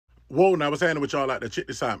Whoa, now what's happening with y'all out there? Check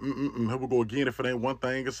this out. Here we go again. If it ain't one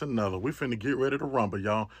thing, it's another. We finna get ready to rumble,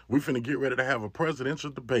 y'all. We finna get ready to have a presidential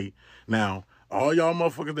debate. Now, all y'all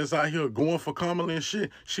motherfuckers that's out here going for Kamala and shit,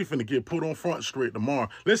 she finna get put on Front Street tomorrow.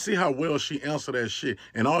 Let's see how well she answer that shit.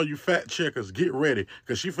 And all you fact checkers, get ready,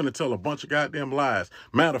 because she finna tell a bunch of goddamn lies.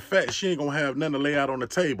 Matter of fact, she ain't gonna have nothing to lay out on the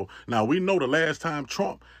table. Now, we know the last time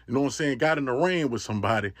Trump, you know what I'm saying, got in the ring with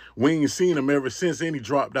somebody, we ain't seen him ever since, and he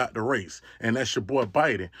dropped out the race. And that's your boy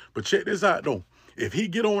Biden. But check this out, though. If he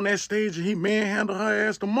get on that stage and he manhandle her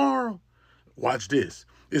ass tomorrow, watch this.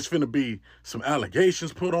 It's finna be some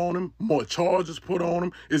allegations put on him, more charges put on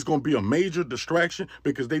him. It's gonna be a major distraction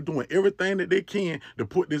because they doing everything that they can to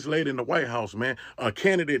put this lady in the White House, man. A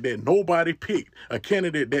candidate that nobody picked, a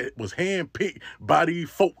candidate that was handpicked by these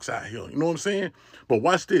folks out here. You know what I'm saying? But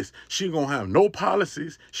watch this. She ain't gonna have no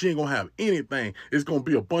policies. She ain't gonna have anything. It's gonna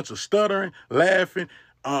be a bunch of stuttering, laughing,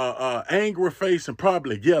 angry face, and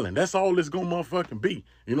probably yelling. That's all it's gonna motherfucking be.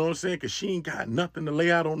 You know what I'm saying? Because she ain't got nothing to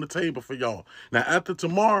lay out on the table for y'all. Now, after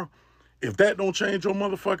tomorrow, if that don't change your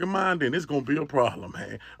motherfucking mind, then it's gonna be a problem,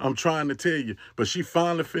 man. I'm trying to tell you. But she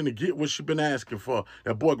finally finna get what she been asking for.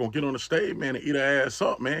 That boy gonna get on the stage, man, and eat her ass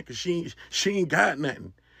up, man, because she ain't got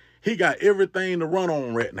nothing. He got everything to run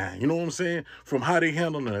on right now. You know what I'm saying? From how they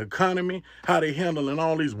handling the economy, how they handling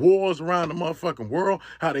all these wars around the motherfucking world,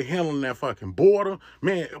 how they handling that fucking border.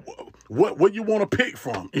 Man, what you want to pick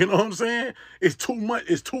from? You know what I'm saying? It's too much.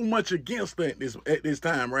 It's too much against that at this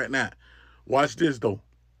time right now. Watch this though.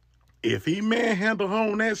 If he manhandle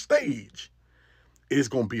her on that stage, it's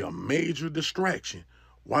gonna be a major distraction.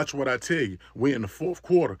 Watch what I tell you. We're in the fourth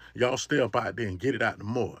quarter. Y'all stay up out there and get it out the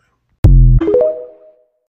mud.